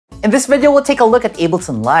In this video, we'll take a look at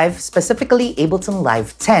Ableton Live, specifically Ableton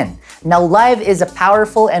Live 10. Now, Live is a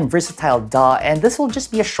powerful and versatile DAW, and this will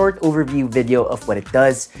just be a short overview video of what it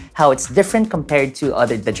does, how it's different compared to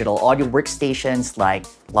other digital audio workstations like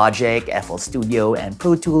Logic, FL Studio, and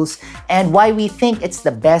Pro Tools, and why we think it's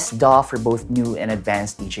the best DAW for both new and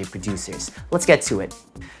advanced DJ producers. Let's get to it.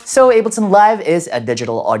 So Ableton Live is a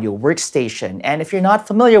digital audio workstation, and if you're not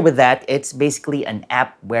familiar with that, it's basically an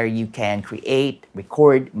app where you can create,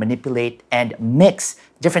 record, manipulate, and mix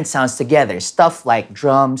different sounds together. Stuff like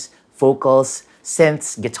drums, vocals,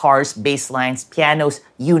 synths, guitars, bass lines, pianos,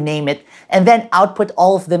 you name it, and then output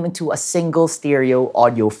all of them into a single stereo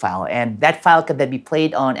audio file. And that file can then be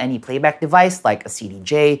played on any playback device like a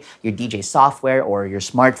CDJ, your DJ software, or your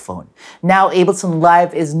smartphone. Now, Ableton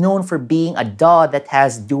Live is known for being a DAW that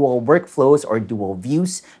has dual workflows or dual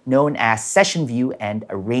views, known as Session View and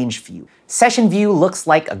Arrange View. Session View looks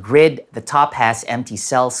like a grid. The top has empty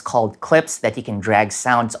cells called clips that you can drag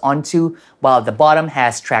sounds onto, while the bottom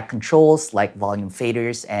has track controls like volume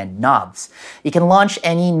faders and knobs. You can launch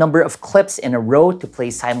any number of clips in a row to play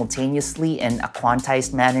simultaneously in a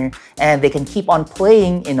quantized manner, and they can keep on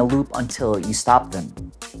playing in a loop until you stop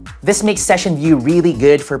them. This makes Session View really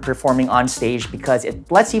good for performing on stage because it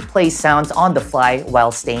lets you play sounds on the fly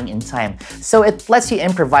while staying in time. So it lets you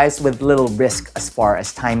improvise with little risk as far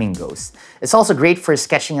as timing goes. It's also great for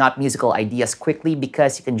sketching out musical ideas quickly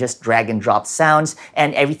because you can just drag and drop sounds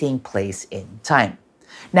and everything plays in time.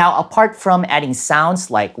 Now, apart from adding sounds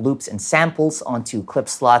like loops and samples onto clip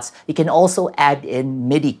slots, you can also add in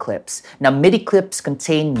MIDI clips. Now, MIDI clips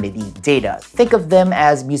contain MIDI data. Think of them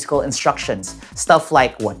as musical instructions, stuff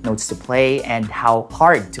like what notes to play and how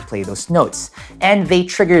hard to play those notes. And they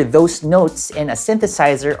trigger those notes in a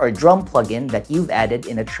synthesizer or drum plugin that you've added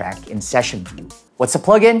in a track in Session View. What's a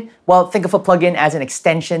plugin? Well, think of a plugin as an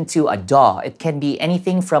extension to a DAW. It can be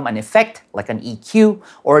anything from an effect, like an EQ,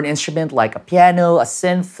 or an instrument like a piano, a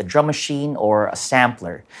synth, a drum machine, or a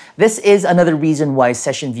sampler. This is another reason why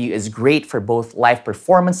Session View is great for both live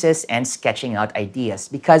performances and sketching out ideas,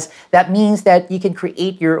 because that means that you can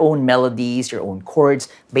create your own melodies, your own chords,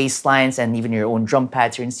 bass lines, and even your own drum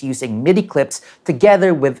patterns using MIDI clips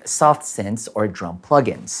together with soft synths or drum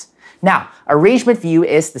plugins. Now, Arrangement View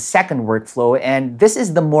is the second workflow, and this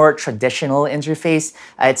is the more traditional interface.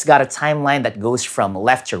 It's got a timeline that goes from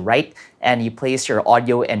left to right, and you place your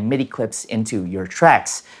audio and MIDI clips into your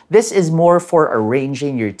tracks. This is more for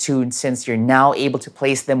arranging your tunes since you're now able to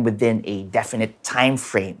place them within a definite time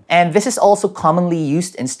frame. And this is also commonly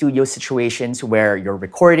used in studio situations where you're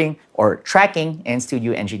recording or tracking in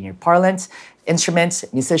studio engineer parlance, instruments,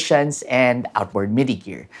 musicians, and outboard MIDI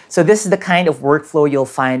gear. So this is the kind of workflow you'll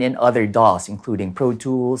find in other DAWs, including Pro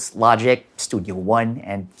Tools, Logic, Studio One,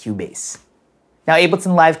 and Cubase. Now,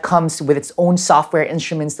 Ableton Live comes with its own software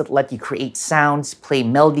instruments that let you create sounds, play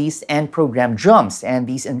melodies, and program drums. And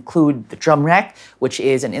these include the Drum Rack, which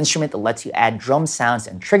is an instrument that lets you add drum sounds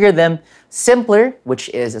and trigger them, Simpler, which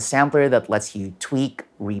is a sampler that lets you tweak,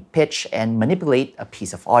 repitch, and manipulate a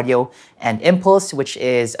piece of audio, and Impulse, which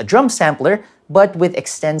is a drum sampler, but with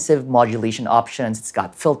extensive modulation options. It's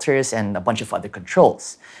got filters and a bunch of other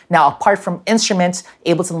controls. Now, apart from instruments,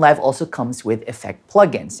 Ableton Live also comes with effect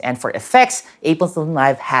plugins. And for effects, Ableton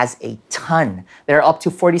Live has a ton. There are up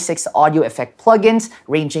to 46 audio effect plugins,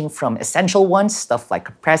 ranging from essential ones, stuff like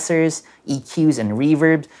compressors, EQs, and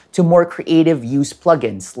reverb, to more creative use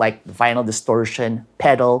plugins like vinyl distortion,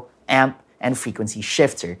 pedal, amp, and frequency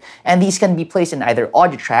shifter. And these can be placed in either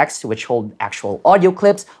audio tracks, which hold actual audio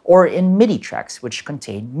clips, or in MIDI tracks, which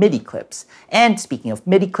contain MIDI clips. And speaking of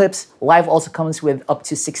MIDI clips, Live also comes with up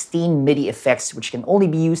to 16 MIDI effects, which can only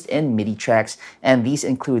be used in MIDI tracks. And these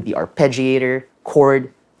include the arpeggiator,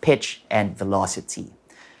 chord, pitch, and velocity.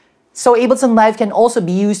 So Ableton Live can also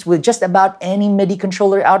be used with just about any MIDI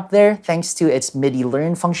controller out there thanks to its MIDI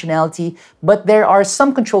Learn functionality, but there are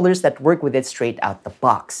some controllers that work with it straight out the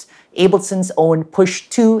box. Ableton's own Push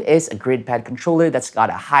 2 is a grid pad controller that's got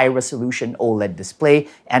a high-resolution OLED display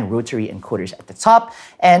and rotary encoders at the top,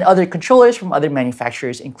 and other controllers from other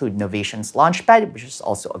manufacturers include Novation's Launchpad, which is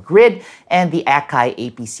also a grid, and the Akai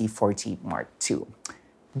APC40 Mark II.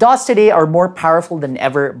 DAWs today are more powerful than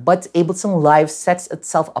ever, but Ableton Live sets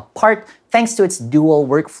itself apart thanks to its dual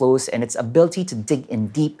workflows and its ability to dig in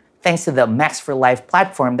deep thanks to the Max for Live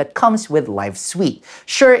platform that comes with Live Suite.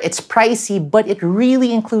 Sure, it's pricey, but it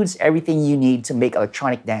really includes everything you need to make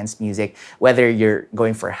electronic dance music, whether you're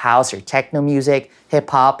going for house or techno music,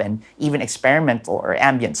 hip-hop, and even experimental or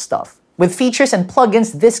ambient stuff. With features and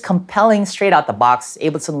plugins this compelling straight out the box,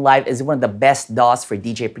 Ableton Live is one of the best DAWs for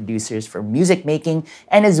DJ producers for music making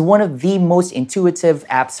and is one of the most intuitive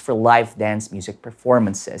apps for live dance music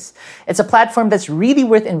performances. It's a platform that's really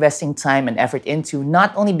worth investing time and effort into,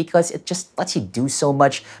 not only because it just lets you do so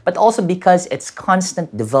much, but also because its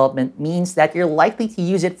constant development means that you're likely to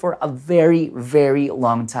use it for a very, very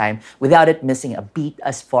long time without it missing a beat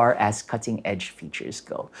as far as cutting-edge features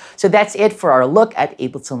go. So that's it for our look at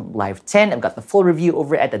Ableton Live 10. I've got the full review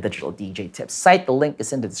over at the Digital DJ Tips site. The link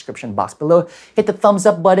is in the description box below. Hit the thumbs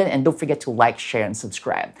up button and don't forget to like, share, and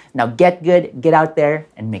subscribe. Now get good, get out there,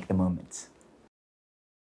 and make the moments.